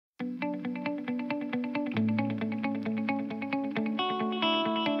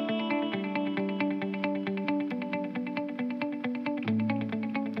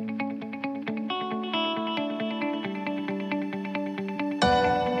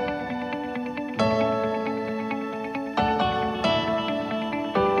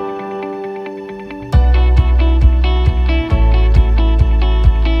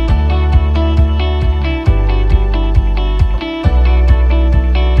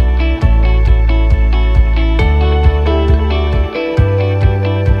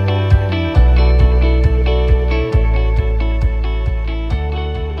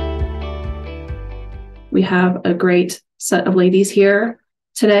have a great set of ladies here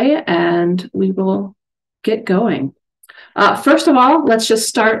today, and we will get going. First of all, let's just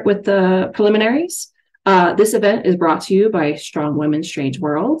start with the preliminaries. This event is brought to you by Strong Women, Strange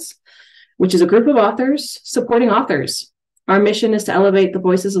Worlds, which is a group of authors supporting authors. Our mission is to elevate the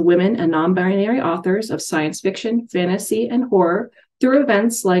voices of women and non-binary authors of science fiction, fantasy, and horror through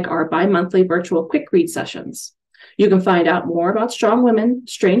events like our bi-monthly virtual quick read sessions. You can find out more about Strong Women,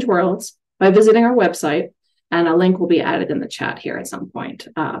 Strange Worlds by visiting our website, and a link will be added in the chat here at some point,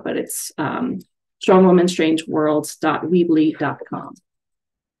 but it's strongwomenstrangeworlds.weebly.com.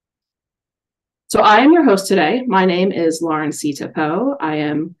 So I am your host today. My name is Lauren Teffeau. I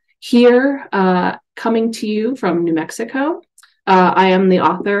am here coming to you from New Mexico. I am the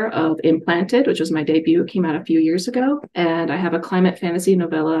author of Implanted, which was my debut. It came out a few years ago. And I have a climate fantasy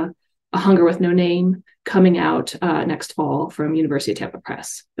novella, A Hunger with No Name, coming out next fall from University of Tampa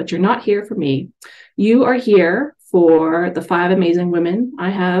Press. But you're not here for me. You are here for the 5 amazing women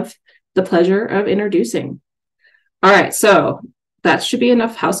I have the pleasure of introducing. All right, so that should be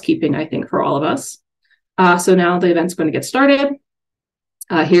enough housekeeping, I think, for all of us. So now the event's going to get started.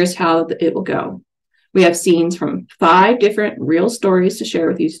 Here's how it will go. We have scenes from 5 different real stories to share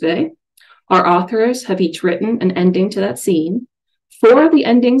with you today. Our authors have each written an ending to that scene. 4 of the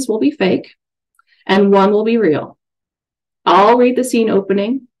endings will be fake, and 1 will be real. I'll read the scene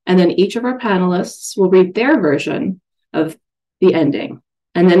opening, and then each of our panelists will read their version of the ending.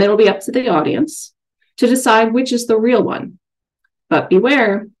 And then it'll be up to the audience to decide which is the real one. But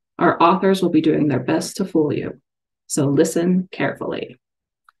beware, our authors will be doing their best to fool you. So listen carefully.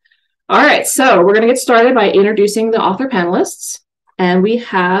 All right, so we're going to get started by introducing the author panelists. And we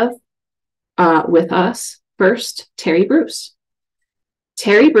have with us first, Terri Bruce.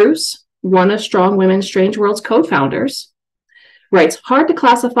 Terri Bruce, one of Strong Women, Strange Worlds co-founders, writes hard to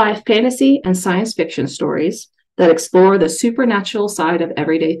classify fantasy and science fiction stories that explore the supernatural side of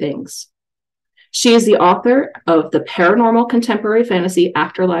everyday things. She is the author of the paranormal contemporary fantasy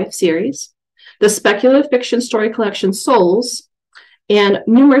Afterlife series, the speculative fiction story collection Souls, and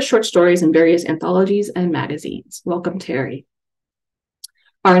numerous short stories in various anthologies and magazines. Welcome, Terri.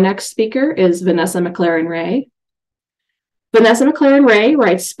 Our next speaker is Vanessa MacLaren-Wray. Vanessa MacLaren-Wray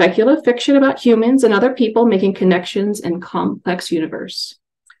writes speculative fiction about humans and other people making connections in complex universe.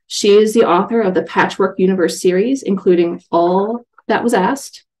 She is the author of the Patchwork Universe series, including All That Was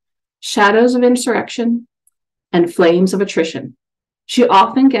Asked, Shadows of Insurrection, and Flames of Attrition. She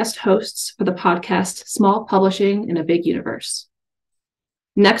often guest hosts for the podcast Small Publishing in a Big Universe.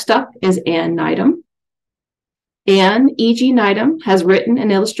 Next up is Anne Nydam. Anne E.G. Nydam has written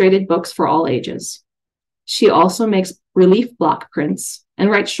and illustrated books for all ages. She also makes relief block prints and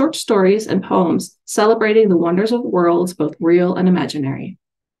writes short stories and poems celebrating the wonders of worlds, both real and imaginary.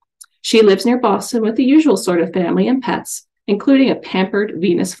 She lives near Boston with the usual sort of family and pets, including a pampered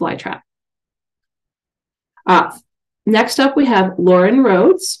Venus flytrap. Next up, we have Loren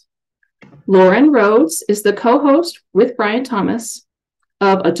Rhoads. Loren Rhoads is the co-host with Brian Thomas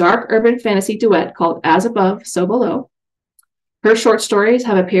of a dark urban fantasy duet called As Above, So Below. Her short stories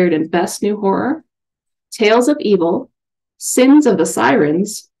have appeared in Best New Horror, Tales of Evil, Sins of the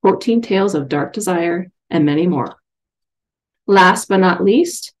Sirens, 14 Tales of Dark Desire, and many more. Last but not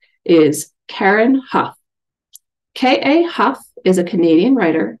least is Karen Hough. K.A. Hough is a Canadian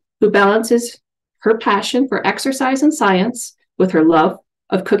writer who balances her passion for exercise and science with her love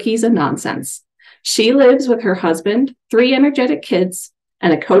of cookies and nonsense. She lives with her husband, 3 energetic kids,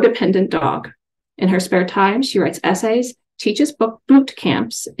 and a codependent dog. In her spare time, she writes essays, teaches boot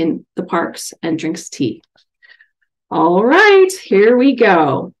camps in the parks, and drinks tea. All right, here we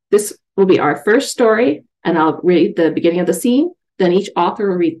go. This will be our first story, and I'll read the beginning of the scene. Then each author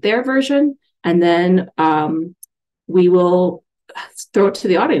will read their version, and then we will throw it to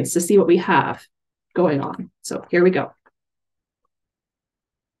the audience to see what we have going on. So here we go.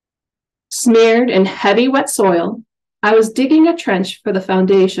 Smeared in heavy, wet soil, I was digging a trench for the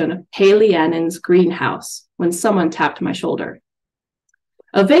foundation of Kelly Aten's greenhouse when someone tapped my shoulder.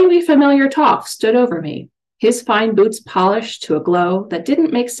 A vaguely familiar toff stood over me, his fine boots polished to a glow that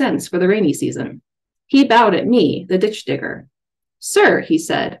didn't make sense for the rainy season. He bowed at me, the ditch digger. "Sir," he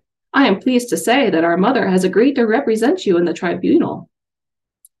said, "I am pleased to say that our mother has agreed to represent you in the tribunal."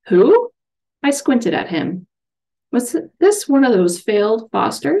 "Who?" I squinted at him. Was this one of those failed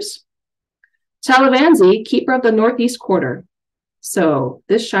Fosters? "Talavanzi, keeper of the Northeast Quarter." So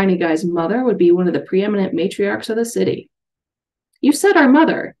this shiny guy's mother would be one of the preeminent matriarchs of the city. "You said our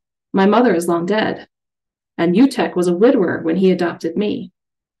mother. My mother is long dead. And Utek was a widower when he adopted me."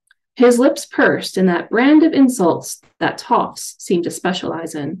 His lips pursed in that brand of insults that toffs seem to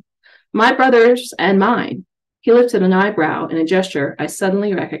specialize in. My brother's and mine. He lifted an eyebrow in a gesture I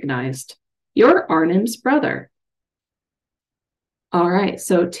suddenly recognized. You're Arnim's brother. All right,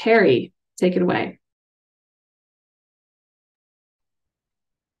 so Terri, take it away.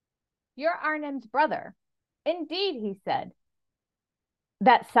 You're Arnim's brother. Indeed, he said,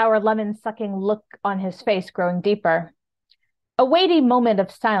 that sour lemon-sucking look on his face growing deeper. A weighty moment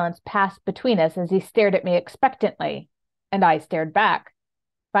of silence passed between us as he stared at me expectantly, and I stared back.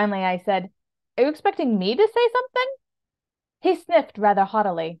 Finally, I said, "Are you expecting me to say something?" He sniffed rather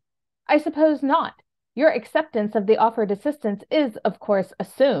haughtily. "I suppose not. Your acceptance of the offered assistance is, of course,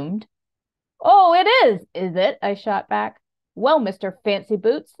 assumed." "Oh, it is it?" I shot back. "Well, Mr. Fancy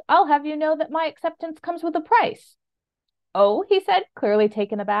Boots, I'll have you know that my acceptance comes with a price." "Oh," he said, clearly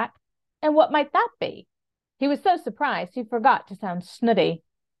taken aback. "And what might that be?" He was so surprised he forgot to sound snooty.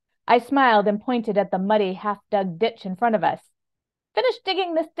 I smiled and pointed at the muddy, half-dug ditch in front of us. "Finish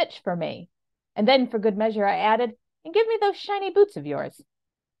digging this ditch for me." And then, for good measure, I added, "And give me those shiny boots of yours."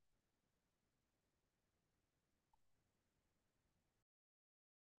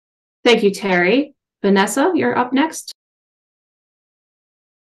 Thank you, Terri. Vanessa, you're up next.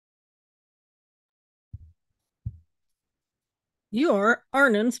 You're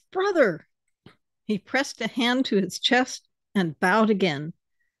Arnim's brother. He pressed a hand to his chest and bowed again.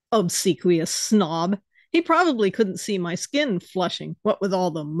 Obsequious snob. He probably couldn't see my skin flushing, what with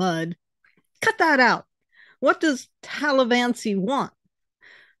all the mud. Cut that out. What does Talavancy want?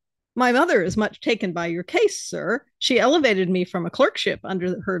 My mother is much taken by your case, sir. She elevated me from a clerkship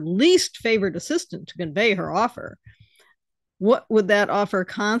under her least favored assistant to convey her offer. What would that offer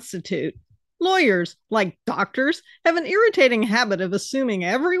constitute? Lawyers, like doctors, have an irritating habit of assuming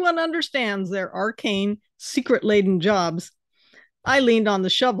everyone understands their arcane, secret-laden jobs. I leaned on the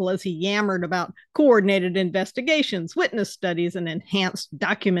shovel as he yammered about coordinated investigations, witness studies, and enhanced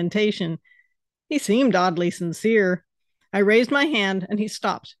documentation. He seemed oddly sincere. I raised my hand and he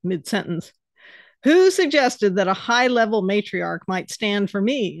stopped mid-sentence. Who suggested that a high-level matriarch might stand for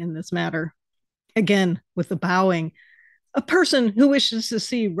me in this matter? Again, with the bowing. A person who wishes to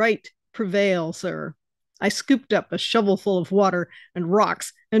see right prevail, sir. I scooped up a shovelful of water and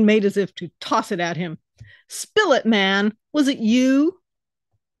rocks and made as if to toss it at him. Spill it, man. Was it you?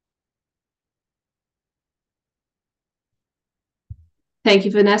 Thank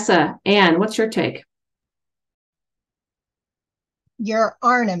you, Vanessa. Anne, what's your take? You're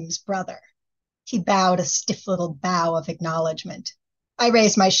Arnim's brother. He bowed a stiff little bow of acknowledgement. I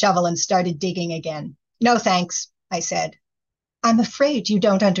raised my shovel and started digging again. "No thanks," I said. "I'm afraid you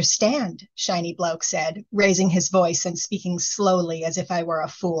don't understand," Shiny Bloke said, raising his voice and speaking slowly as if I were a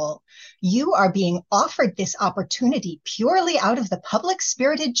fool. "You are being offered this opportunity purely out of the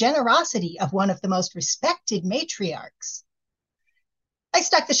public-spirited generosity of one of the most respected matriarchs." I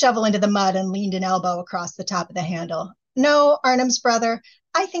stuck the shovel into the mud and leaned an elbow across the top of the handle. "No, Arnim's brother,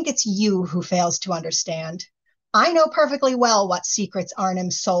 I think it's you who fails to understand. I know perfectly well what secrets Arnim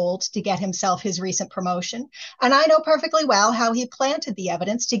sold to get himself his recent promotion, and I know perfectly well how he planted the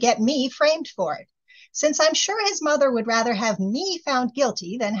evidence to get me framed for it. Since I'm sure his mother would rather have me found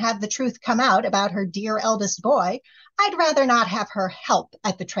guilty than have the truth come out about her dear eldest boy, I'd rather not have her help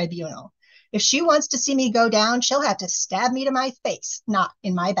at the tribunal. If she wants to see me go down, she'll have to stab me to my face, not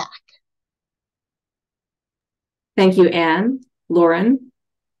in my back." Thank you, Anne. Lauren?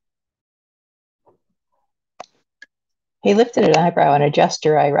 He lifted an eyebrow in a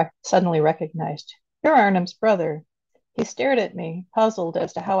gesture I suddenly recognized. "You're Arnim's brother." He stared at me, puzzled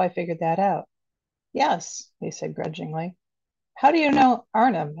as to how I figured that out. "Yes," he said grudgingly. "How do you know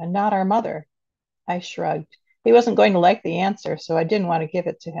Arnim and not our mother?" I shrugged. He wasn't going to like the answer, so I didn't want to give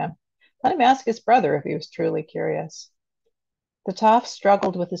it to him. Let him ask his brother if he was truly curious. The toff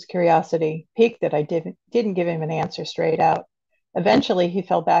struggled with his curiosity, piqued that I didn't give him an answer straight out. Eventually, he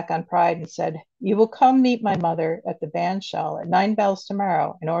fell back on pride and said, "You will come meet my mother at the bandshell at 9 bells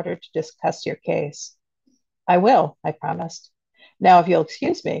tomorrow in order to discuss your case." "I will," I promised. "Now, if you'll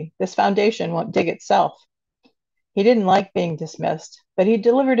excuse me, this foundation won't dig itself." He didn't like being dismissed, but he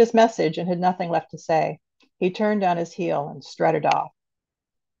delivered his message and had nothing left to say. He turned on his heel and strutted off.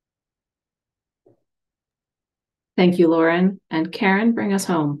 Thank you, Lauren. And Karen, bring us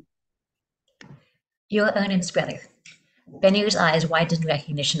home. "You're Arnim's brother." Benny's eyes widened in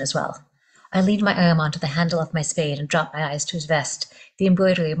recognition as well. I leaned my arm onto the handle of my spade and dropped my eyes to his vest, the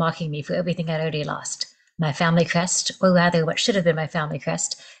embroidery marking me for everything I'd already lost. My family crest, or rather what should have been my family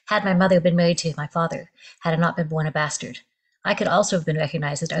crest, had my mother been married to my father, had I not been born a bastard. I could also have been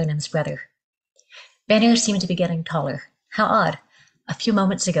recognized as Arnim's brother. Benny seemed to be getting taller. How odd. A few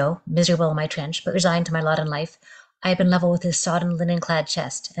moments ago, miserable in my trench, but resigned to my lot in life, I had been level with his sodden linen-clad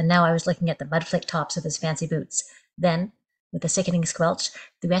chest, and now I was looking at the mud-flicked tops of his fancy boots. Then, with a sickening squelch,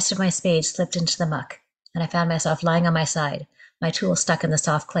 the rest of my spade slipped into the muck, and I found myself lying on my side, my tool stuck in the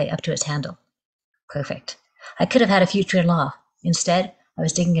soft clay up to its handle. Perfect. I could have had a future in law. Instead, I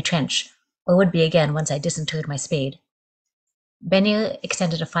was digging a trench, or would be again once I disinterred my spade. Benir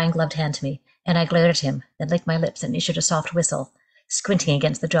extended a fine-gloved hand to me, and I glared at him, then licked my lips and issued a soft whistle, squinting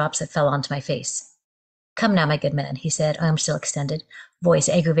against the drops that fell onto my face. Come now, my good man, he said, arm still extended, voice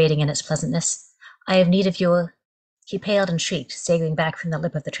aggravating in its pleasantness. I have need of your... He paled and shrieked, staggering back from the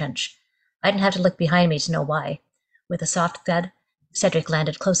lip of the trench. I didn't have to look behind me to know why. With a soft thud, Cedric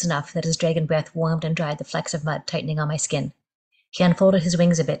landed close enough that his dragon breath warmed and dried the flecks of mud tightening on my skin. He unfolded his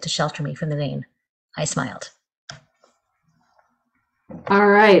wings a bit to shelter me from the rain. I smiled. All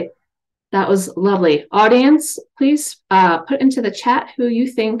right. That was lovely. Audience, please put into the chat who you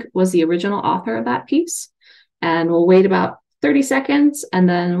think was the original author of that piece. And we'll wait about 30 seconds and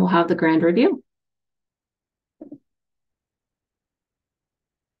then we'll have the grand review.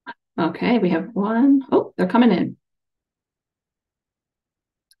 Okay, we have one. Oh, they're coming in.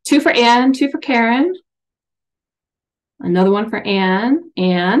 2 for Anne, 2 for Karen. Another one for Anne.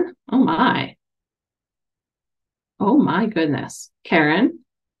 Anne, oh my. Oh my goodness. Karen.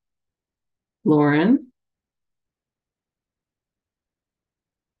 Lauren.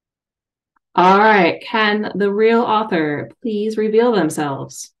 All right, can the real author please reveal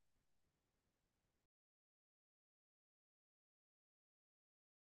themselves?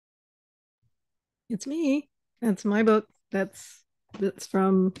 It's me. That's my book. That's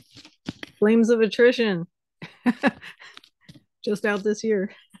from Flames of Attrition. Just out this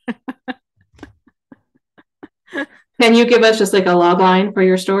year. Can you give us just like a log line for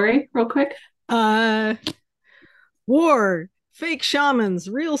your story real quick? War, fake shamans,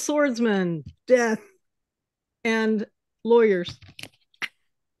 real swordsmen, death, and lawyers.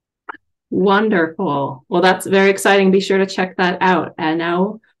 Wonderful. Well, that's very exciting. Be sure to check that out. And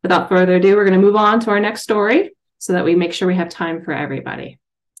now, without further ado, we're going to move on to our next story so that we make sure we have time for everybody.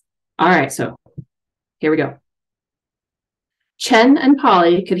 All right, so here we go. Chen and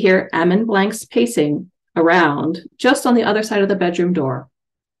Polly could hear Ammon Blank's pacing around just on the other side of the bedroom door.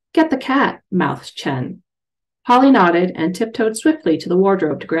 Get the cat, mouthed Chen. Polly nodded and tiptoed swiftly to the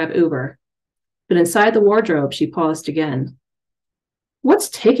wardrobe to grab Uber. But inside the wardrobe, she paused again. What's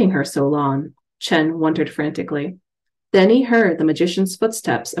taking her so long? Chen wondered frantically. Then he heard the magician's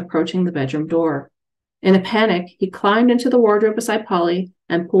footsteps approaching the bedroom door. In a panic, he climbed into the wardrobe beside Polly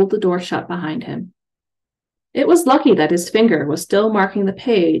and pulled the door shut behind him. It was lucky that his finger was still marking the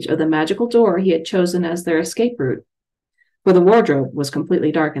page of the magical door he had chosen as their escape route, for the wardrobe was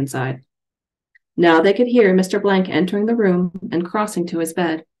completely dark inside. Now they could hear Mr. Blank entering the room and crossing to his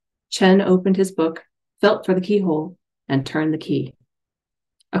bed. Chen opened his book, felt for the keyhole, and turned the key.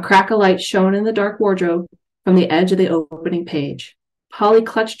 A crack of light shone in the dark wardrobe from the edge of the opening page. Polly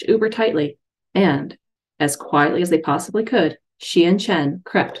clutched Uber tightly, and, as quietly as they possibly could, she and Chen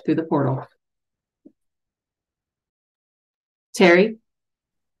crept through the portal. Terri?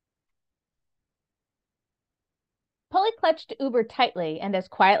 Polly clutched Uber tightly, and as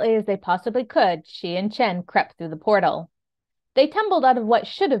quietly as they possibly could, she and Chen crept through the portal. They tumbled out of what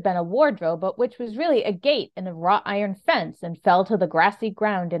should have been a wardrobe, but which was really a gate in a wrought iron fence, and fell to the grassy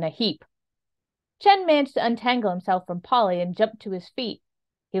ground in a heap. Chen managed to untangle himself from Polly and jumped to his feet.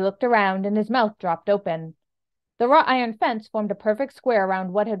 He looked around, and his mouth dropped open. The wrought iron fence formed a perfect square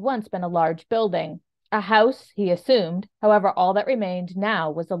around what had once been a large building. A house, he assumed. However, all that remained now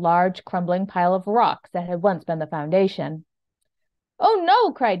was a large, crumbling pile of rocks that had once been the foundation. "Oh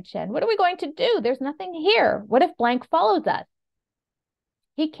no," cried Chen. "What are we going to do? There's nothing here. What if Blank follows us?"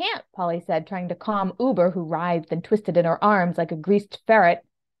 "He can't," Polly said, trying to calm Uber, who writhed and twisted in her arms like a greased ferret.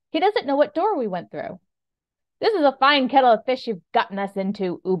 "He doesn't know what door we went through." "This is a fine kettle of fish you've gotten us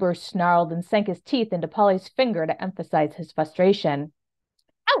into," Uber snarled and sank his teeth into Polly's finger to emphasize his frustration.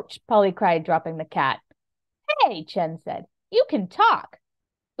 "Ouch!" Polly cried, dropping the cat. "Hey," Chen said, "you can talk."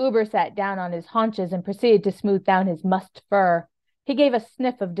 Uber sat down on his haunches and proceeded to smooth down his mussed fur. He gave a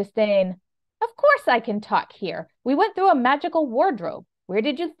sniff of disdain. "Of course I can talk here. We went through a magical wardrobe. Where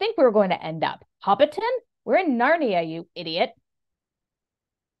did you think we were going to end up? Hobbiton? We're in Narnia, you idiot."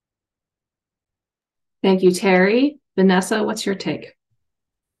 Thank you, Terri. Vanessa, what's your take?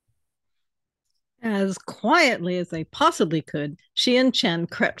 As quietly as they possibly could, she and Chen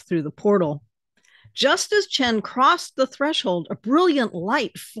crept through the portal. Just as Chen crossed the threshold, a brilliant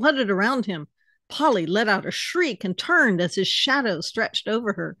light flooded around him. Polly let out a shriek and turned as his shadow stretched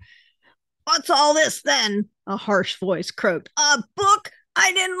over her. "What's all this then?" a harsh voice croaked. "A book?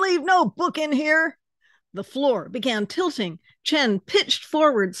 I didn't leave no book in here." The floor began tilting. Chen pitched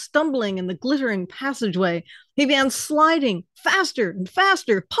forward, stumbling in the glittering passageway. He began sliding faster and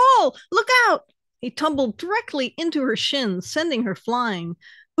faster. Paul, look out! He tumbled directly into her shins, sending her flying.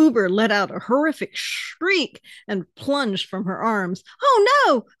 Uber let out a horrific shriek and plunged from her arms. Oh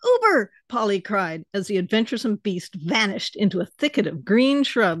no, Uber! Polly cried as the adventuresome beast vanished into a thicket of green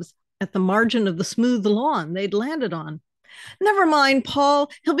shrubs at the margin of the smooth lawn they'd landed on. Never mind,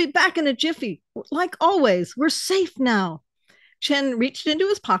 Paul. He'll be back in a jiffy. Like always, we're safe now. Chen reached into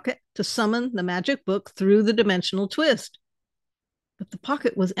his pocket to summon the magic book through the dimensional twist. But the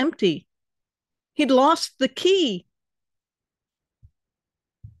pocket was empty. He'd lost the key.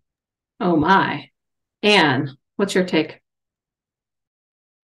 Oh my. Anne, what's your take?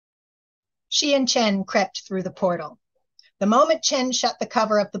 She and Chen crept through the portal. The moment Chen shut the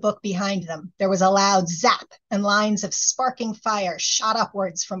cover of the book behind them, there was a loud zap, and lines of sparking fire shot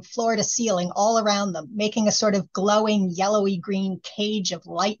upwards from floor to ceiling all around them, making a sort of glowing yellowy-green cage of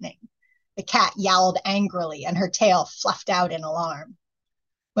lightning. The cat yowled angrily, and her tail fluffed out in alarm.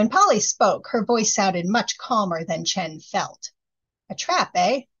 When Polly spoke, her voice sounded much calmer than Chen felt. A trap,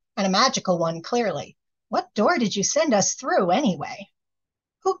 eh? And a magical one, clearly. What door did you send us through, anyway?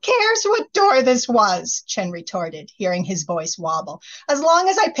 Who cares what door this was? Chen retorted, hearing his voice wobble. As long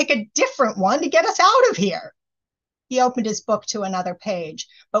as I pick a different one to get us out of here. He opened his book to another page,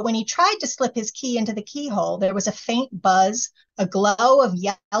 but when he tried to slip his key into the keyhole, there was a faint buzz, a glow of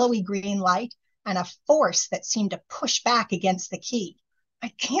yellowy green light, and a force that seemed to push back against the key.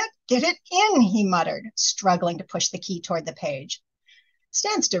 I can't get it in, he muttered, struggling to push the key toward the page.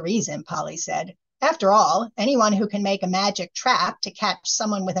 Stands to reason, Polly said. After all, anyone who can make a magic trap to catch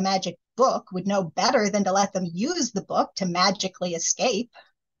someone with a magic book would know better than to let them use the book to magically escape.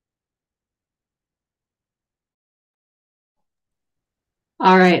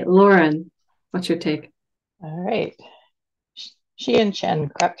 All right, Lauren, what's your take? All right. She and Chen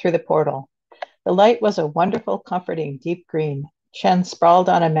crept through the portal. The light was a wonderful, comforting deep green. Chen sprawled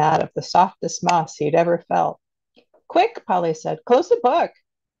on a mat of the softest moss he'd ever felt. Quick, Polly said, close the book.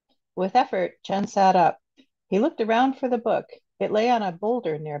 With effort, Chen sat up. He looked around for the book. It lay on a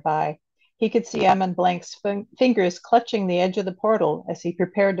boulder nearby. He could see Emmon Blank's fingers clutching the edge of the portal as he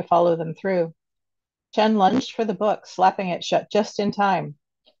prepared to follow them through. Chen lunged for the book, slapping it shut just in time.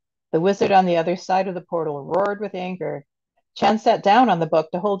 The wizard on the other side of the portal roared with anger. Chen sat down on the book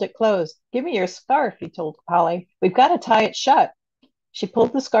to hold it closed. Give me your scarf, he told Polly. We've got to tie it shut. She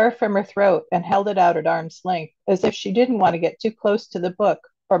pulled the scarf from her throat and held it out at arm's length, as if she didn't want to get too close to the book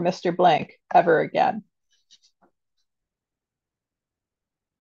or Mr. Blank ever again.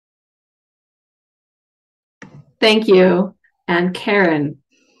 Thank you. And Karen,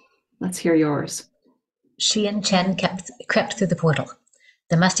 let's hear yours. She and Chen crept through the portal.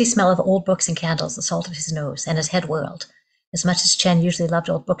 The musty smell of old books and candles assaulted his nose, and his head whirled. As much as Chen usually loved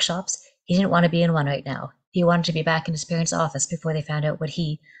old bookshops, he didn't want to be in one right now. He wanted to be back in his parents' office before they found out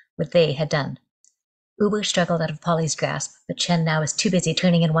what they had done. Uber struggled out of Polly's grasp, but Chen now was too busy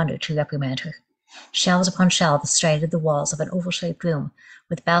turning in wonder to reprimand her. Shelves upon shelves strided the walls of an oval-shaped room,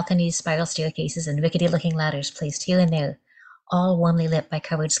 with balconies, spiral staircases, and rickety-looking ladders placed here and there, all warmly lit by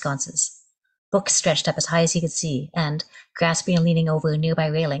covered sconces. Books stretched up as high as he could see, and, grasping and leaning over a nearby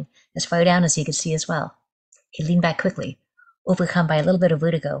railing, as far down as he could see as well. He leaned back quickly, overcome by a little bit of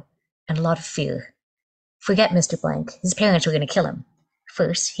vertigo, and a lot of fear. Forget Mr. Blank. His parents were going to kill him.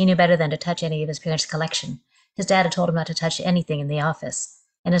 First, he knew better than to touch any of his parents' collection. His dad had told him not to touch anything in the office,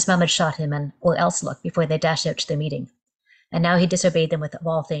 and his mum had shot him and or else look before they dashed out to their meeting. And now he disobeyed them with, of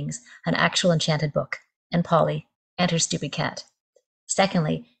all things, an actual enchanted book, and Polly, and her stupid cat.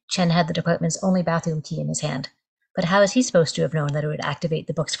 Secondly, Chen had the department's only bathroom key in his hand. But how was he supposed to have known that it would activate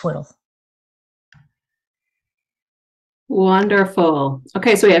the book's portal? Wonderful.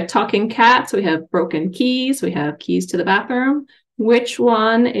 Okay, so we have talking cats, we have broken keys, we have keys to the bathroom. Which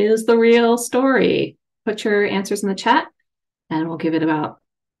one is the real story? Put your answers in the chat, and we'll give it about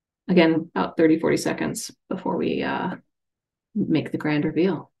 30-40 seconds before we make the grand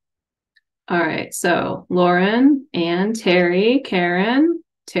reveal. All right, so Lauren and Terri, Karen,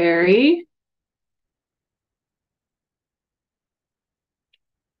 Terri.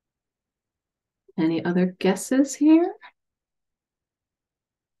 Any other guesses here?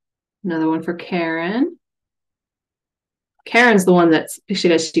 Another one for Karen. Karen's the one that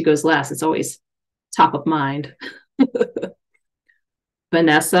she goes last. It's always top of mind.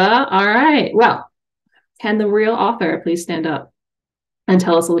 Vanessa. All right. Well, can the real author please stand up and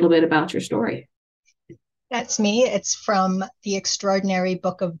tell us a little bit about your story? That's me. It's from The Extraordinary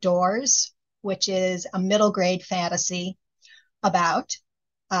Book of Doors, which is a middle grade fantasy about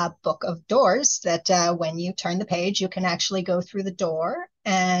a book of doors that when you turn the page, you can actually go through the door.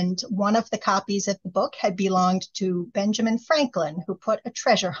 And one of the copies of the book had belonged to Benjamin Franklin, who put a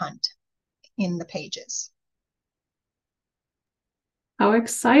treasure hunt in the pages. How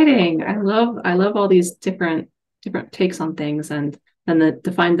exciting. I love all these different takes on things, and then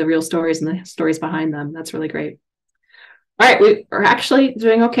to find the real stories and the stories behind them. That's really great. All right, we're actually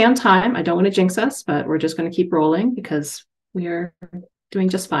doing okay on time. I don't want to jinx us, but we're just going to keep rolling because we are doing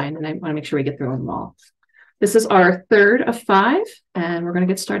just fine, and I want to make sure we get through them all. This is our third of 5, and we're going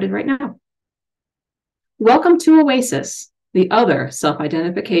to get started right now. Welcome to Oasis, the other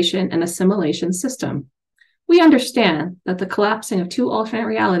self-identification and assimilation system. We understand that the collapsing of 2 alternate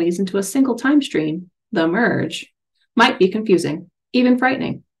realities into a single time stream, the merge, might be confusing, even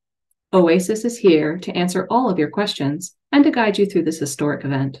frightening. Oasis is here to answer all of your questions and to guide you through this historic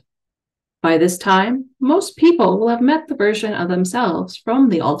event. By this time, most people will have met the version of themselves from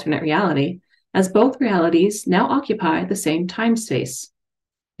the alternate reality, as both realities now occupy the same time space.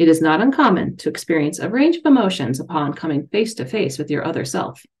 It is not uncommon to experience a range of emotions upon coming face to face with your other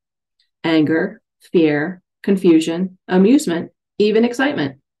self. Anger, fear, confusion, amusement, even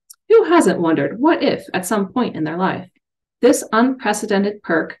excitement. Who hasn't wondered what if at some point in their life? This unprecedented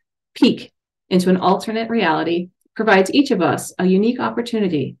peek into an alternate reality provides each of us a unique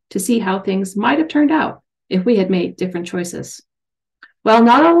opportunity to see how things might have turned out if we had made different choices. While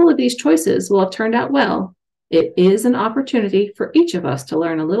not all of these choices will have turned out well, it is an opportunity for each of us to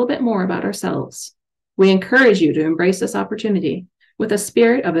learn a little bit more about ourselves. We encourage you to embrace this opportunity with a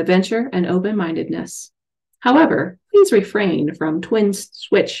spirit of adventure and open-mindedness. However, please refrain from twin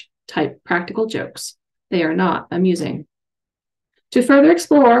switch type practical jokes. They are not amusing. To further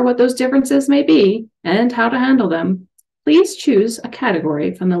explore what those differences may be and how to handle them, please choose a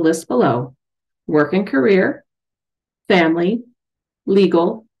category from the list below: work and career, family,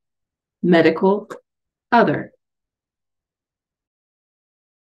 legal, medical, other.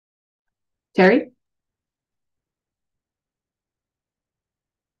 Terri?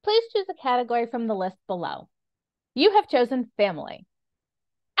 Please choose a category from the list below. You have chosen family.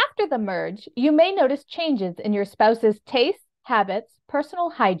 After the merge, you may notice changes in your spouse's tastes, habits,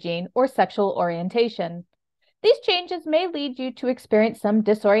 personal hygiene, or sexual orientation. These changes may lead you to experience some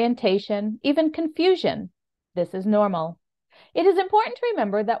disorientation, even confusion. This is normal. It is important to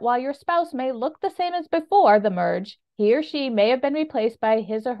remember that while your spouse may look the same as before the merge, he or she may have been replaced by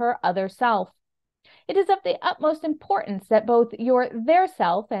his or her other self. It is of the utmost importance that both your their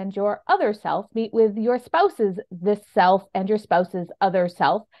self and your other self meet with your spouse's this self and your spouse's other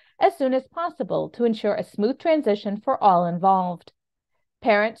self as soon as possible to ensure a smooth transition for all involved.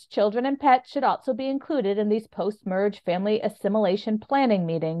 Parents, children, and pets should also be included in these post-merge family assimilation planning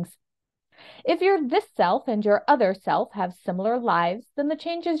meetings. If your this self and your other self have similar lives, then the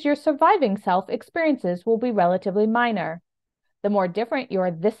changes your surviving self experiences will be relatively minor. The more different your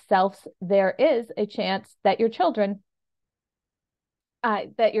this selves, there is a chance that your children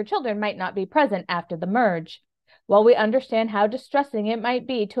might not be present after the merge. While we understand how distressing it might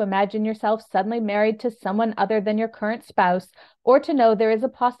be to imagine yourself suddenly married to someone other than your current spouse, or to know there is a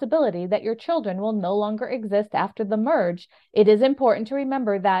possibility that your children will no longer exist after the merge, it is important to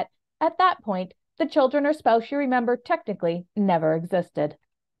remember that, at that point, the children or spouse you remember technically never existed.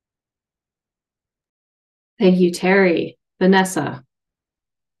 Thank you, Terri. Vanessa?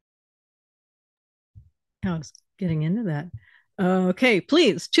 I was getting into that. Okay,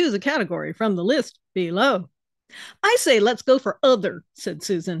 please choose a category from the list below. I say let's go for other, said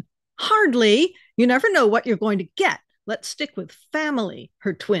Susan. Hardly. You never know what you're going to get. Let's stick with family,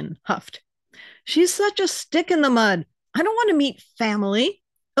 her twin huffed. She's such a stick in the mud. I don't want to meet family.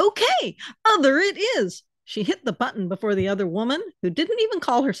 Okay, other it is. She hit the button before the other woman, who didn't even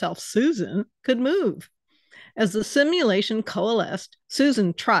call herself Susan, could move. As the simulation coalesced,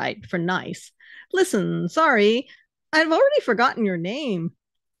 Susan tried for nice. Listen, sorry, I've already forgotten your name.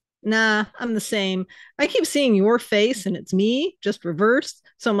 Nah, I'm the same. I keep seeing your face and it's me, just reversed,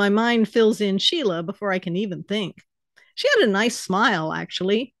 so my mind fills in Sheila before I can even think. She had a nice smile,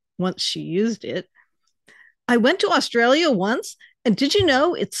 actually, once she used it. I went to Australia once, and did you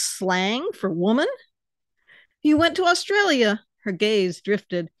know it's slang for woman? You went to Australia, her gaze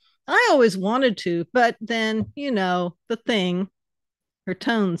drifted. I always wanted to, but then, you know, the thing. Her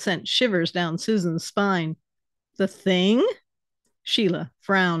tone sent shivers down Susan's spine. The thing? Sheila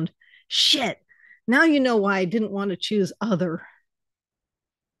frowned. Shit, now you know why I didn't want to choose other.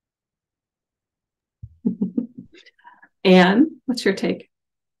 Anne, what's your take?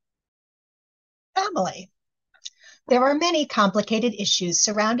 Family. There are many complicated issues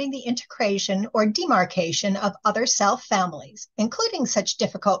surrounding the integration or demarcation of other self families, including such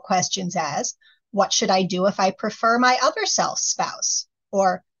difficult questions as, what should I do if I prefer my other self's spouse?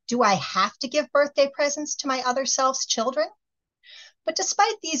 Or, do I have to give birthday presents to my other self's children? But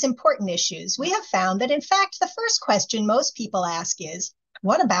despite these important issues, we have found that in fact, the first question most people ask is,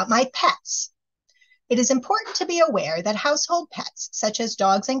 what about my pets? It is important to be aware that household pets, such as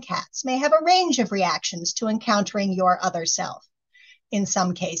dogs and cats, may have a range of reactions to encountering your other self. In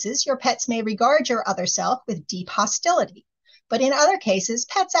some cases, your pets may regard your other self with deep hostility. But in other cases,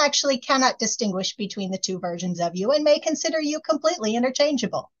 pets actually cannot distinguish between the two versions of you and may consider you completely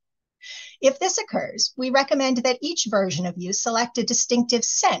interchangeable. If this occurs, we recommend that each version of you select a distinctive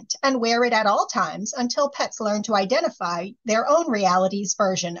scent and wear it at all times until pets learn to identify their own reality's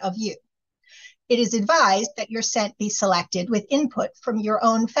version of you. It is advised that your scent be selected with input from your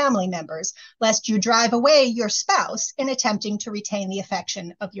own family members, lest you drive away your spouse in attempting to retain the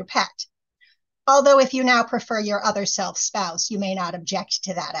affection of your pet. Although if you now prefer your other self's spouse, you may not object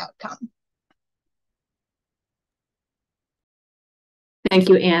to that outcome. Thank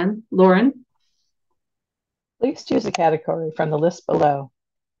you, Anne. Lauren? Please choose a category from the list below.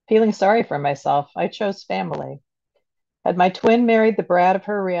 Feeling sorry for myself, I chose family. Had my twin married the Brad of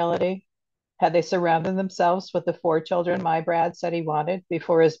her reality? Had they surrounded themselves with the 4 children my Brad said he wanted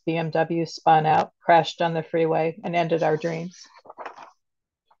before his BMW spun out, crashed on the freeway, and ended our dreams?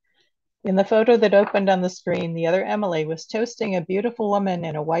 In the photo that opened on the screen, the other Emily was toasting a beautiful woman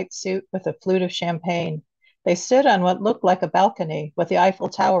in a white suit with a flute of champagne. They stood on what looked like a balcony with the Eiffel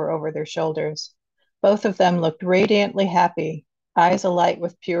Tower over their shoulders. Both of them looked radiantly happy, eyes alight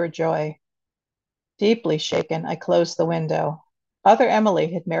with pure joy. Deeply shaken, I closed the window. Other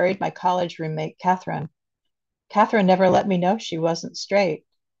Emily had married my college roommate, Catherine. Catherine never let me know she wasn't straight.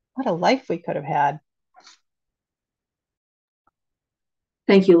 What a life we could have had.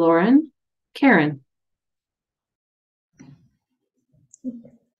 Thank you, Lauren. Karen?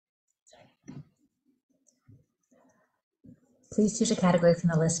 Please choose a category from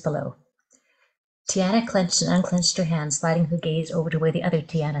the list below. Tiana clenched and unclenched her hand, sliding her gaze over to where the other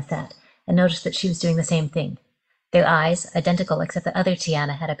Tiana sat, and noticed that she was doing the same thing. Their eyes, identical except the other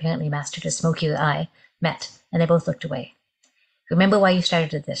Tiana had apparently mastered a smokier eye, met, and they both looked away. Remember why you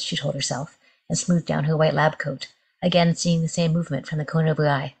started this, she told herself, and smoothed down her white lab coat, again seeing the same movement from the corner of her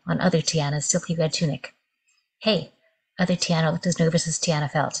eye on other Tiana's silky red tunic. Hey, other Tiana looked as nervous as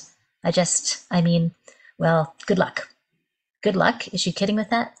Tiana felt. Well, good luck. Good luck? Is she kidding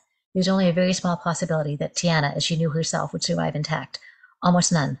with that? There's only a very small possibility that Tiana, as she knew herself, would survive intact.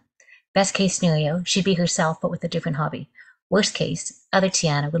 Almost none. Best case scenario, she'd be herself but with a different hobby. Worst case, other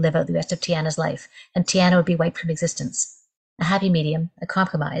Tiana would live out the rest of Tiana's life, and Tiana would be wiped from existence. A happy medium, a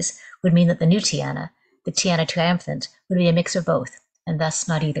compromise, would mean that the new Tiana, the Tiana triumphant, would be a mix of both, and thus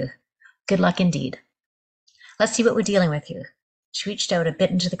not either. Good luck indeed. Let's see what we're dealing with here. She reached out a bit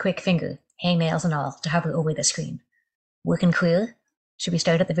into the quick finger, hangnails and all, to hover over the screen. Working clear? Should we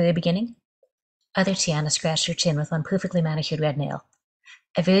start at the very beginning? Other Tiana scratched her chin with one perfectly manicured red nail.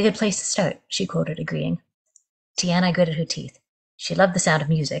 A very good place to start, she quoted, agreeing. Tiana gritted her teeth. She loved the sound of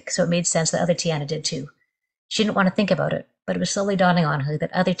music, so it made sense that other Tiana did too. She didn't want to think about it, but it was slowly dawning on her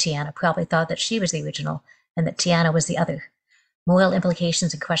that other Tiana probably thought that she was the original, and that Tiana was the other. Moral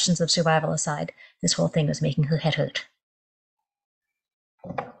implications and questions of survival aside, this whole thing was making her head hurt.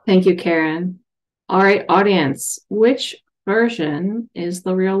 Thank you, Karen. All right, audience, which version is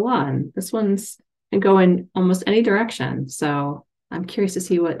the real one? This one's can go in almost any direction, so I'm curious to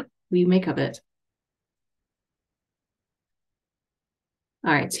see what we make of it.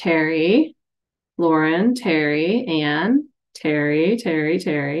 All right, Terri, Lauren, Terri, Anne,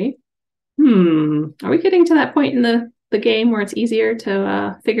 Terri. Are we getting to that point in the game where it's easier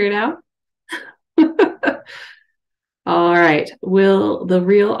to figure it out? All right, will the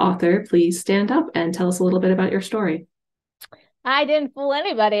real author please stand up and tell us a little bit about your story? I didn't fool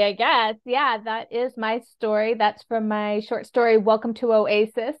anybody, I guess. Yeah, that is my story. That's from my short story, Welcome to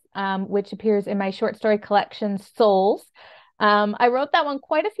Oasis, which appears in my short story collection, Souls. I wrote that one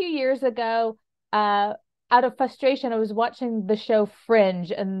quite a few years ago. Out of frustration, I was watching the show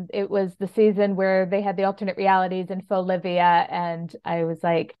Fringe, and it was the season where they had the alternate realities in Folivia, and I was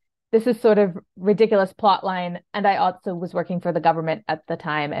like, this is sort of ridiculous plot line. And I also was working for the government at the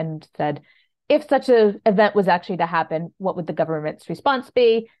time and said, if such an event was actually to happen, what would the government's response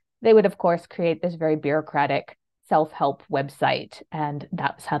be? They would, of course, create this very bureaucratic self-help website. And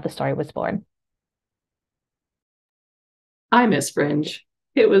that's how the story was born. I miss Fringe.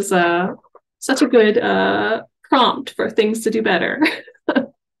 It was such a good prompt for things to do better.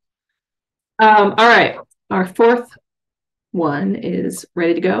 All right. Our fourth one is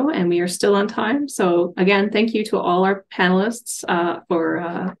ready to go, and we are still on time. So again, thank you to all our panelists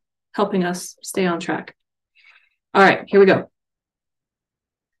for helping us stay on track. All right, here we go.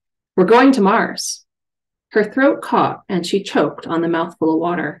 We're going to Mars. Her throat caught and she choked on the mouthful of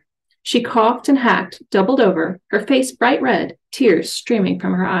water. She coughed and hacked, doubled over, her face bright red, tears streaming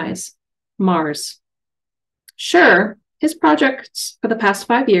from her eyes. Mars. Sure, his projects for the past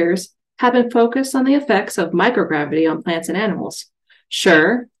 5 years have been focused on the effects of microgravity on plants and animals.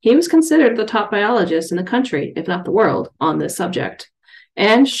 Sure, he was considered the top biologist in the country, if not the world, on this subject.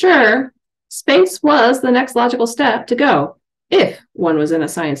 And sure, space was the next logical step to go, if one was in a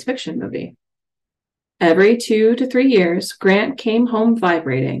science fiction movie. Every 2 to 3 years, Grant came home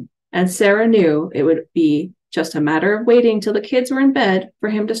vibrating, and Sarah knew it would be just a matter of waiting till the kids were in bed for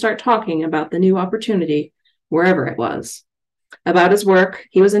him to start talking about the new opportunity, wherever it was. About his work,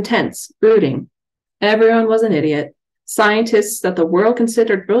 he was intense, brooding. Everyone was an idiot. Scientists that the world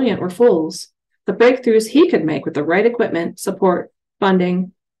considered brilliant were fools. The breakthroughs he could make with the right equipment, support,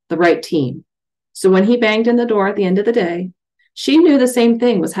 funding, the right team. So when he banged in the door at the end of the day, she knew the same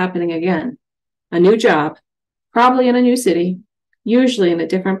thing was happening again. A new job, probably in a new city, usually in a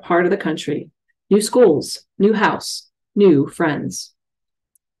different part of the country. New schools, new house, new friends.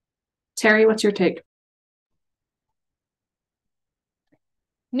 Terri, what's your take?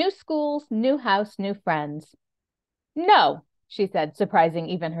 New schools, new house, new friends. No, she said, surprising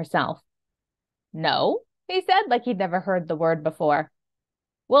even herself. No, he said, like he'd never heard the word before.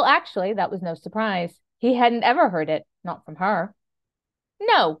 Well, actually, that was no surprise. He hadn't ever heard it, not from her.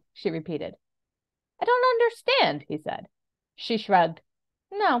 No, she repeated. I don't understand, he said. She shrugged.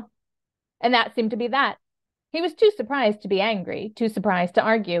 No. And that seemed to be that. He was too surprised to be angry, too surprised to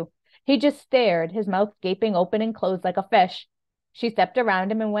argue. He just stared, his mouth gaping open and closed like a fish. She stepped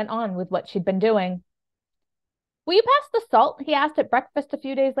around him and went on with what she'd been doing. Will you pass the salt? He asked at breakfast a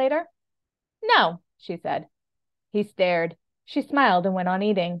few days later. No, she said. He stared. She smiled and went on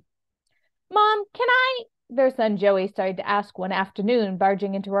eating. Mom, can I? Their son Joey started to ask one afternoon,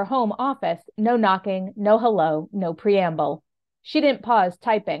 barging into her home office. No knocking, no hello, no preamble. She didn't pause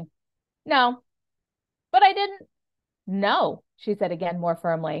typing. No. But I didn't. No, she said again more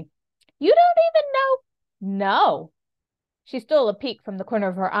firmly. You don't even know? No. She stole a peek from the corner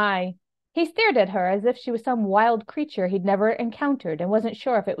of her eye. He stared at her as if she was some wild creature he'd never encountered and wasn't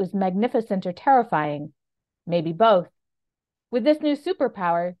sure if it was magnificent or terrifying. Maybe both. With this new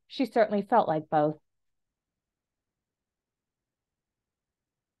superpower, she certainly felt like both.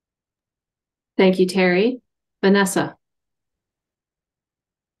 Thank you, Terri. Vanessa.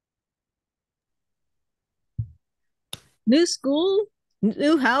 New school,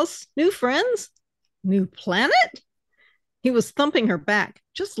 new house, new friends, new planet? He was thumping her back,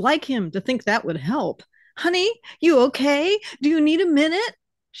 just like him to think that would help. Honey, you okay? Do you need a minute?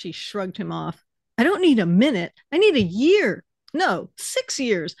 She shrugged him off. I don't need a minute. I need a year. No, 6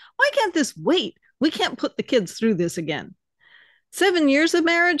 years. Why can't this wait? We can't put the kids through this again. 7 years of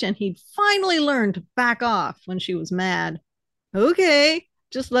marriage, and he'd finally learned to back off when she was mad. Okay,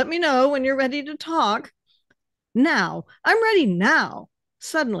 just let me know when you're ready to talk. Now, I'm ready now.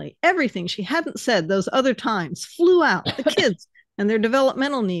 Suddenly, everything she hadn't said those other times flew out. The kids and their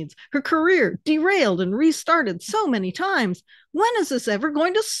developmental needs, her career derailed and restarted so many times. When is this ever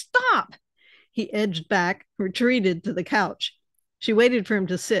going to stop? He edged back, retreated to the couch. She waited for him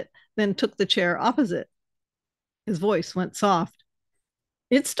to sit, then took the chair opposite. His voice went soft.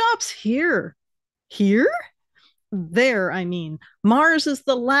 It stops here. Here? There, I mean. Mars is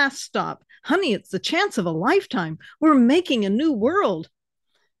the last stop. Honey, it's the chance of a lifetime. We're making a new world.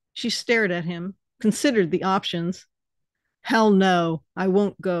 She stared at him, considered the options. Hell no, I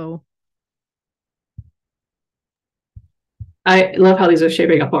won't go. I love how these are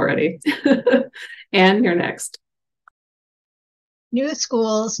shaping up already. Anne, you're next. New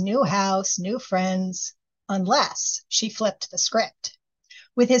schools, new house, new friends, unless she flipped the script.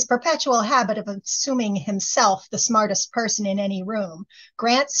 With his perpetual habit of assuming himself the smartest person in any room,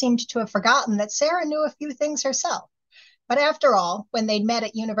 Grant seemed to have forgotten that Sarah knew a few things herself. But after all, when they'd met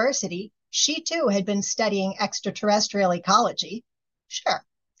at university, she too had been studying extraterrestrial ecology. Sure,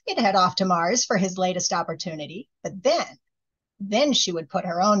 he'd head off to Mars for his latest opportunity, but then she would put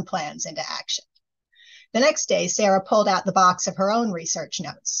her own plans into action. The next day, Sarah pulled out the box of her own research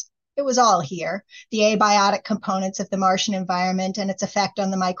notes. It was all here, the abiotic components of the Martian environment and its effect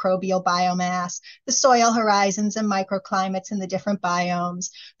on the microbial biomass, the soil horizons and microclimates in the different biomes,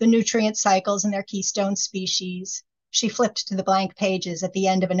 the nutrient cycles and their keystone species. She flipped to the blank pages at the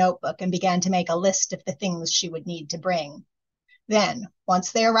end of a notebook and began to make a list of the things she would need to bring. Then,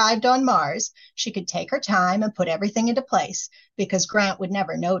 once they arrived on Mars, she could take her time and put everything into place because Grant would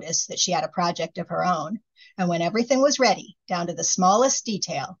never notice that she had a project of her own. And when everything was ready, down to the smallest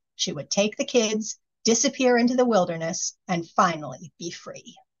detail, she would take the kids, disappear into the wilderness, and finally be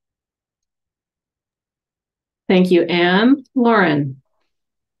free. Thank you, Anne. Lauren.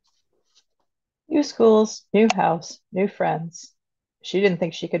 New schools, new house, new friends. She didn't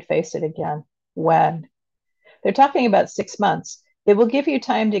think she could face it again. When? They're talking about 6 months. It will give you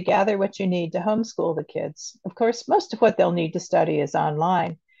time to gather what you need to homeschool the kids. Of course, most of what they'll need to study is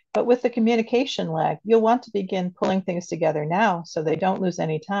online, but with the communication lag, you'll want to begin pulling things together now so they don't lose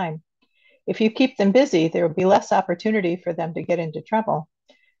any time. If you keep them busy, there will be less opportunity for them to get into trouble.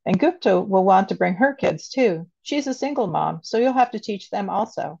 And Gupta will want to bring her kids too. She's a single mom, so you'll have to teach them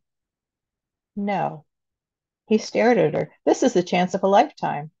also. No. He stared at her. This is the chance of a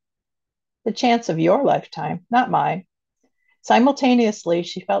lifetime. The chance of your lifetime, not mine. Simultaneously,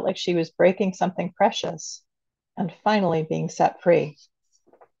 she felt like she was breaking something precious and finally being set free.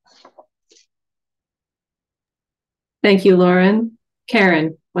 Thank you, Lauren.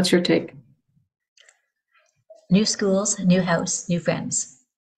 Karen, what's your take? New schools, new house, new friends.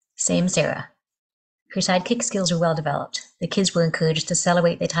 Same Sarah. Her sidekick skills were well developed. The kids were encouraged to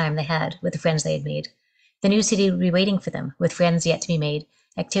celebrate the time they had with the friends they had made. The new city would be waiting for them, with friends yet to be made,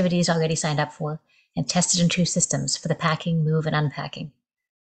 activities already signed up for, and tested in true systems for the packing, move, and unpacking.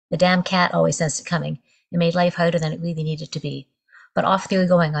 The damn cat always sensed it coming and made life harder than it really needed to be. But off they were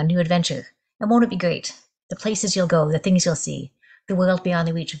going on new adventure. And won't it be great? The places you'll go, the things you'll see, the world beyond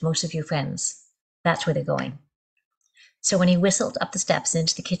the reach of most of your friends. That's where they're going. So when he whistled up the steps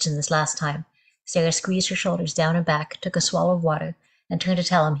into the kitchen this last time, Sarah squeezed her shoulders down and back, took a swallow of water, and turned to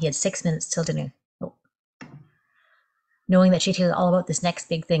tell him he had 6 minutes till dinner. Knowing that she'd hear all about this next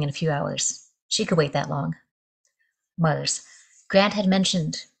big thing in a few hours. She could wait that long. Mars. Grant had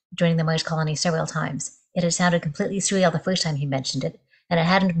mentioned joining the Mars colony several times. It had sounded completely surreal the first time he mentioned it, and it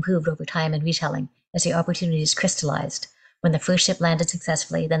hadn't improved over time and retelling as the opportunities crystallized. When the first ship landed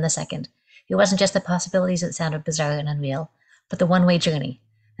successfully, then the second. It wasn't just the possibilities that sounded bizarre and unreal, but the one-way journey.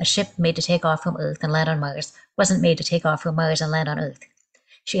 A ship made to take off from Earth and land on Mars wasn't made to take off from Mars and land on Earth.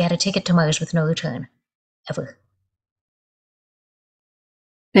 She had a ticket to Mars with no return. Ever.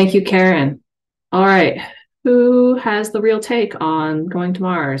 Thank you, Karen. All right. Who has the real take on going to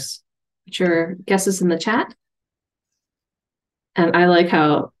Mars? Put your guesses in the chat. And I like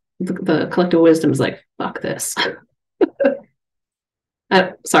how the collective wisdom is like, fuck this.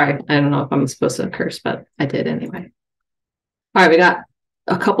 Sorry, I don't know if I'm supposed to curse, but I did anyway. All right, we got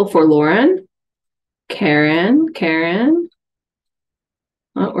a couple for Lauren. Karen.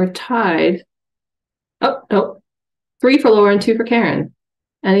 Oh, we're tied. Oh, no. 3 for Lauren, 2 for Karen.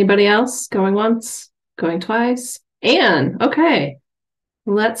 Anybody else? Going once? Going twice? Anne. Okay.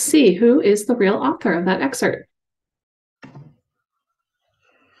 Let's see. Who is the real author of that excerpt?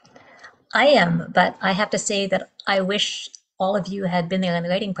 I am, but I have to say that I wish all of you had been there in the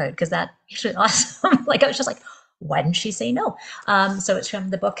writing part because that is really awesome. Like I was just like, why didn't she say no? So it's from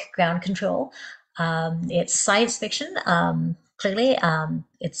the book Ground Control. It's science fiction. Clearly,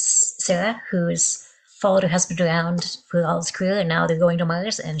 it's Sarah who's followed her husband around for all his career, and now they're going to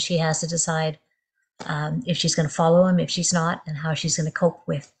Mars, and she has to decide if she's going to follow him, if she's not, and how she's going to cope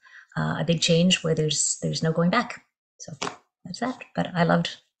with a big change where there's no going back. So that's that. But I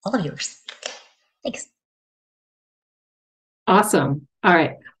loved all of yours. Thanks. Awesome. All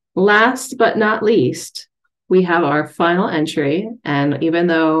right. Last but not least, we have our final entry. And even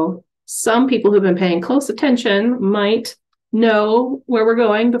though some people who've been paying close attention might know where we're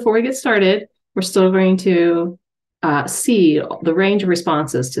going before we get started, we're still going to see the range of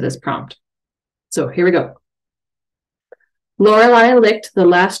responses to this prompt. So here we go. Lorelei licked the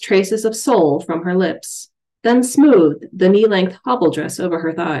last traces of soul from her lips, then smoothed the knee-length hobble dress over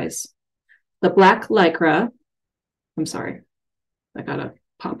her thighs. The black lycra, I'm sorry, I gotta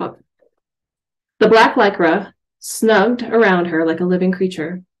pop up. The black lycra snugged around her like a living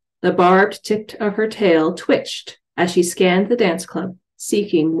creature. The barbed tip of her tail twitched as she scanned the dance club,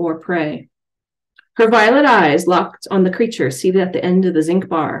 seeking more prey. Her violet eyes locked on the creature seated at the end of the zinc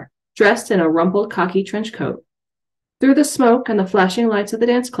bar, dressed in a rumpled khaki trench coat. Through the smoke and the flashing lights of the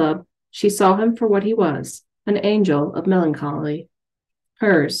dance club, she saw him for what he was, an angel of melancholy.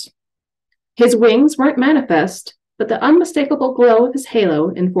 Hers. His wings weren't manifest, but the unmistakable glow of his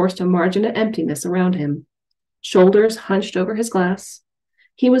halo enforced a margin of emptiness around him. Shoulders hunched over his glass,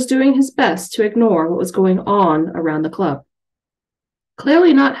 he was doing his best to ignore what was going on around the club.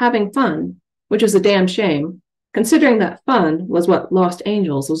 Clearly not having fun, which is a damn shame, considering that fun was what Lost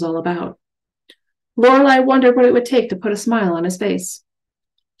Angels was all about. Lorelei wondered what it would take to put a smile on his face.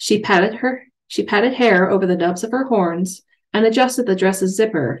 She patted hair over the nubs of her horns and adjusted the dress's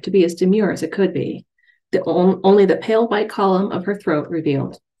zipper to be as demure as it could be, only the pale white column of her throat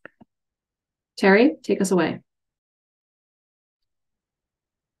revealed. Terri, take us away.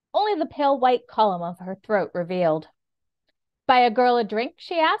 Only the pale white column of her throat revealed. Buy a girl a drink?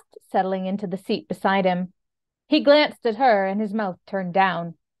 She asked, settling into the seat beside him. He glanced at her and his mouth turned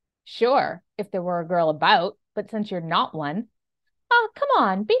down. Sure, if there were a girl about, but since you're not one. Oh, come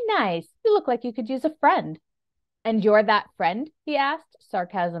on, be nice. You look like you could use a friend. And you're that friend? He asked,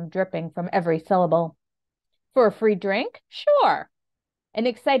 sarcasm dripping from every syllable. For a free drink? Sure. An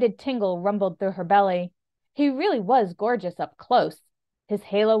excited tingle rumbled through her belly. He really was gorgeous up close. His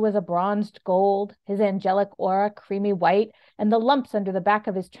halo was a bronzed gold, his angelic aura creamy white, and the lumps under the back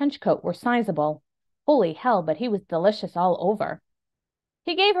of his trench coat were sizable. Holy hell, but he was delicious all over.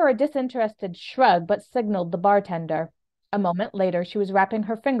 He gave her a disinterested shrug, but signaled the bartender. A moment later, she was wrapping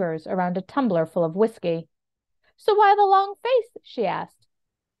her fingers around a tumbler full of whiskey. So why the long face? She asked.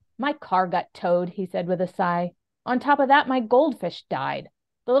 My car got towed, he said with a sigh. On top of that, my goldfish died.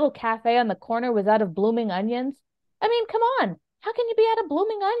 The little cafe on the corner was out of blooming onions. I mean, come on. How can you be out of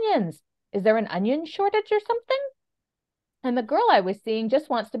blooming onions? Is there an onion shortage or something? And the girl I was seeing just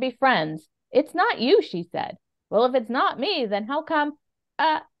wants to be friends. It's not you, she said. Well, if it's not me, then how come?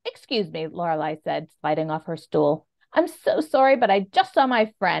 Excuse me, Lorelei said, sliding off her stool. I'm so sorry, but I just saw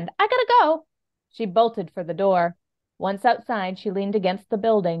my friend. I gotta go. She bolted for the door. Once outside, she leaned against the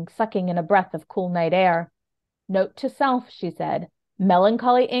building, sucking in a breath of cool night air. Note to self, she said.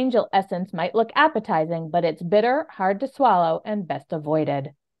 Melancholy angel essence might look appetizing, but it's bitter, hard to swallow, and best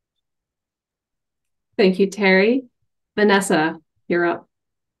avoided. Thank you, Terri. Vanessa, you're up.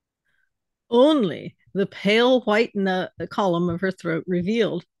 Only the pale white column of her throat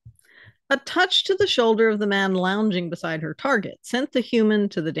revealed. A touch to the shoulder of the man lounging beside her target sent the human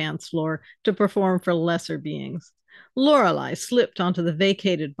to the dance floor to perform for lesser beings. Lorelei slipped onto the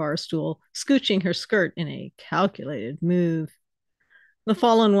vacated bar stool, scooching her skirt in a calculated move. The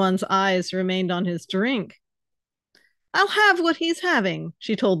fallen one's eyes remained on his drink. I'll have what he's having,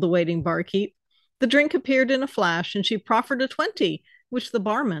 she told the waiting barkeep. The drink appeared in a flash, and she proffered a 20, which the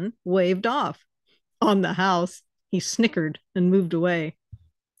barman waved off. On the house, he snickered and moved away.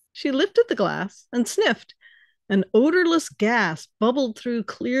 She lifted the glass and sniffed. An odorless gas bubbled through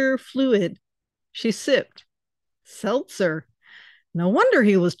clear fluid. She sipped. Seltzer. No wonder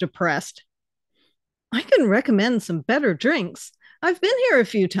he was depressed. I can recommend some better drinks. I've been here a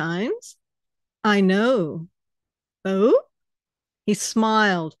few times. I know. Oh? He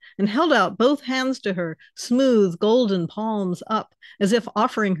smiled and held out both hands to her, smooth golden palms up, as if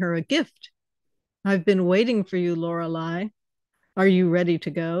offering her a gift. I've been waiting for you, Lorelei. Are you ready to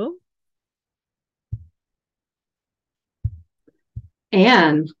go?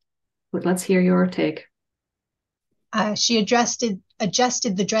 Anne, let's hear your take. She adjusted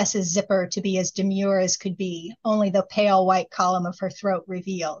the dress's zipper to be as demure as could be, only the pale white column of her throat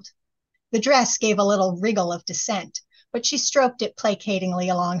revealed. The dress gave a little wriggle of dissent, but she stroked it placatingly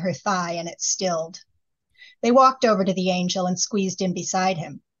along her thigh, and it stilled. They walked over to the angel and squeezed in beside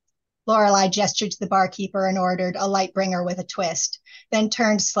him. Lorelei gestured to the barkeeper and ordered a light bringer with a twist, then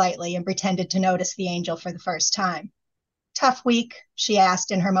turned slightly and pretended to notice the angel for the first time. Tough week? She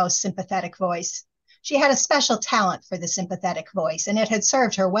asked in her most sympathetic voice. She had a special talent for the sympathetic voice, and it had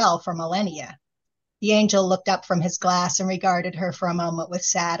served her well for millennia. The angel looked up from his glass and regarded her for a moment with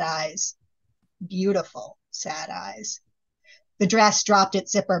sad eyes. Beautiful, sad eyes. The dress dropped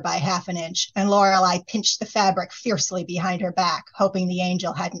its zipper by half an inch, and Lorelei pinched the fabric fiercely behind her back, hoping the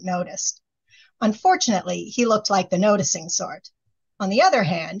angel hadn't noticed. Unfortunately, he looked like the noticing sort. On the other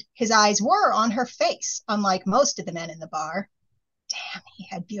hand, his eyes were on her face, unlike most of the men in the bar. Damn, he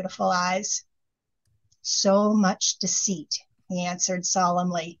had beautiful eyes. So much deceit, he answered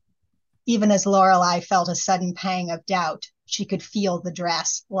solemnly. Even as Lorelei felt a sudden pang of doubt, she could feel the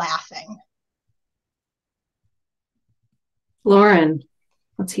dress laughing. Lauren,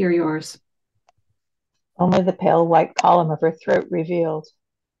 let's hear yours. Only the pale white column of her throat revealed.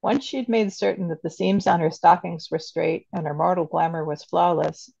 Once she'd made certain that the seams on her stockings were straight and her mortal glamour was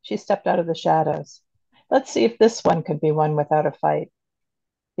flawless, she stepped out of the shadows. Let's see if this one could be won without a fight.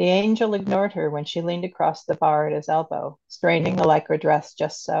 The angel ignored her when she leaned across the bar at his elbow, straining the lycra dress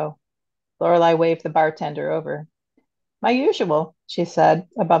just so. Lorelei waved the bartender over. My usual, she said,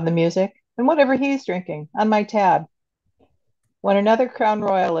 above the music, and whatever he's drinking, on my tab. When another Crown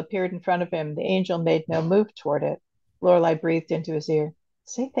Royal appeared in front of him, the angel made no move toward it. Lorelei breathed into his ear.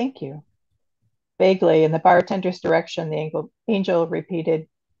 Say thank you. Vaguely, in the bartender's direction, the angel repeated,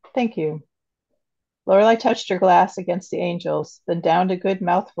 thank you. Lorelei touched her glass against the angel's, then downed a good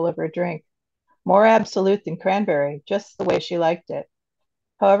mouthful of her drink. More absolute than cranberry, just the way she liked it.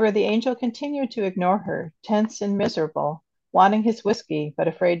 However, the angel continued to ignore her, tense and miserable, wanting his whiskey, but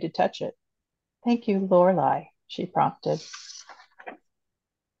afraid to touch it. Thank you, Lorelei, she prompted.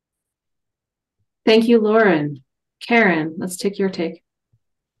 Thank you, Lauren. Karen, let's take your take.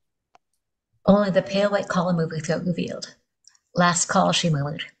 Only the pale white column of her throat revealed. Last call, she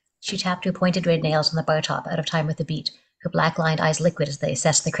murmured. She tapped her pointed red nails on the bar top, out of time with the beat, her black-lined eyes liquid as they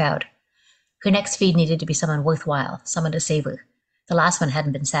assessed the crowd. Her next feed needed to be someone worthwhile, someone to save her. The last one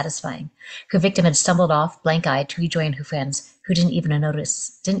hadn't been satisfying. Her victim had stumbled off, blank-eyed, to rejoin her friends, who didn't even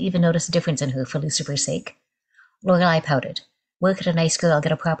notice a difference in her for Lucifer's sake. Lorelei pouted. Where could a nice girl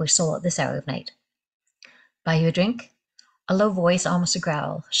get a proper soul at this hour of night? Buy you a drink? A low voice, almost a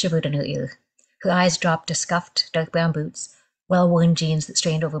growl, shivered in her ear. Her eyes dropped to scuffed, dark brown boots, well-worn jeans that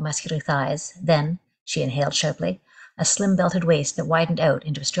strained over muscular thighs. Then, she inhaled sharply, a slim belted waist that widened out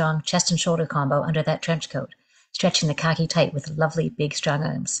into a strong chest and shoulder combo under that trench coat, stretching the khaki tight with lovely, big, strong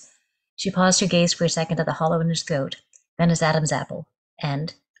arms. She paused her gaze for a second at the hollow in his throat, then his Adam's apple,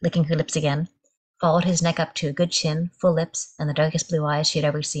 and, licking her lips again, followed his neck up to a good chin, full lips, and the darkest blue eyes she had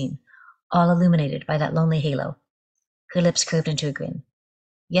ever seen, all illuminated by that lonely halo. Her lips curved into a grin.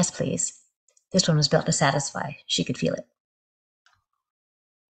 Yes, please. This one was built to satisfy. She could feel it.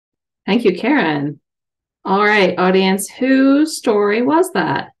 Thank you, Karen. All right, audience, whose story was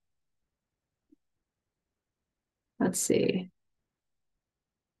that? Let's see.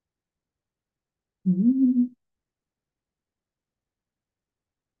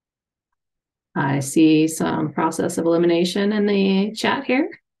 I see some process of elimination in the chat here.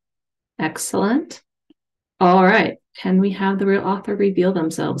 Excellent. All right. Can we have the real author reveal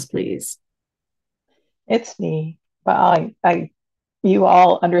themselves, please? It's me. But you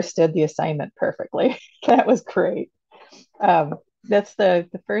all understood the assignment perfectly. That was great. That's the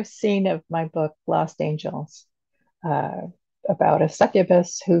first scene of my book, Lost Angels, about a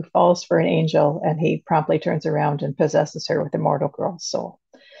succubus who falls for an angel, and he promptly turns around and possesses her with a mortal girl's soul.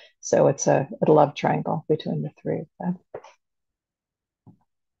 So it's a love triangle between the three of them.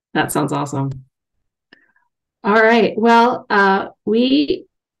 That sounds awesome. All right. Well, we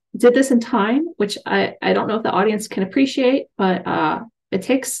did this in time, which I don't know if the audience can appreciate, but it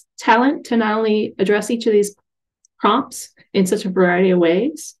takes talent to not only address each of these prompts in such a variety of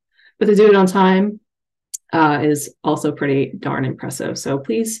ways, but to do it on time is also pretty darn impressive. So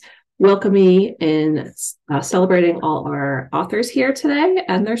please welcome me in celebrating all our authors here today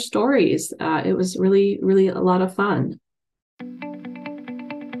and their stories. It was really, really a lot of fun.